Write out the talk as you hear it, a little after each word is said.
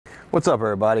What's up,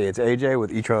 everybody? It's AJ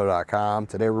with etrailer.com.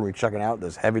 Today we're going to be checking out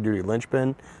this heavy-duty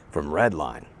linchpin from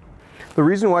Redline. The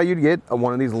reason why you'd get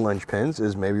one of these linchpins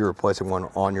is maybe you're replacing one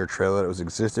on your trailer that was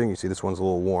existing. You see this one's a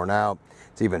little worn out.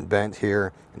 It's even bent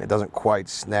here, and it doesn't quite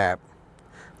snap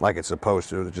like it's supposed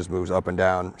to. It just moves up and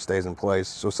down, stays in place.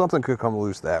 So something could come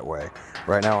loose that way.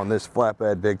 Right now on this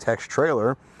flatbed Big Tex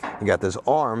trailer, you got this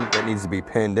arm that needs to be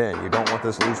pinned in. You don't want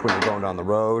this loose when you're going down the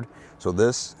road. So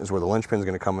this is where the linchpin is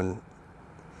going to come in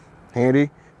handy.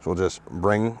 So we'll just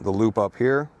bring the loop up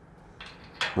here,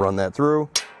 run that through,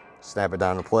 snap it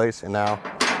down in place, and now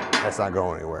that's not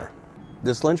going anywhere.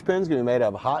 This linchpin is going to be made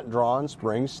of hot drawn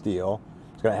spring steel.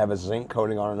 It's going to have a zinc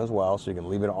coating on it as well, so you can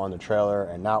leave it on the trailer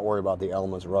and not worry about the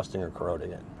elements rusting or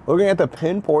corroding it. Looking at the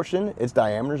pin portion, its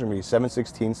diameter is going to be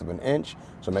 7/16 of an inch,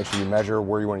 so make sure you measure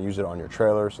where you want to use it on your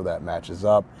trailer so that matches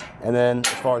up. And then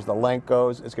as far as the length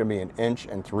goes, it's going to be 1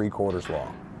 3/4 inches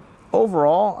long.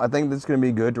 Overall, I think this is going to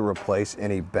be good to replace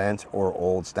any bent or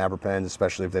old snapper pins,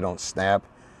 especially if they don't snap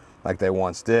like they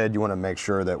once did. You want to make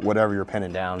sure that whatever you're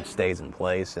pinning down stays in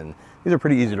place, and these are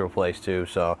pretty easy to replace too,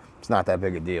 so it's not that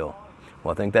big a deal.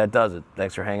 Well, I think that does it.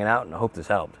 Thanks for hanging out, and I hope this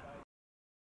helped.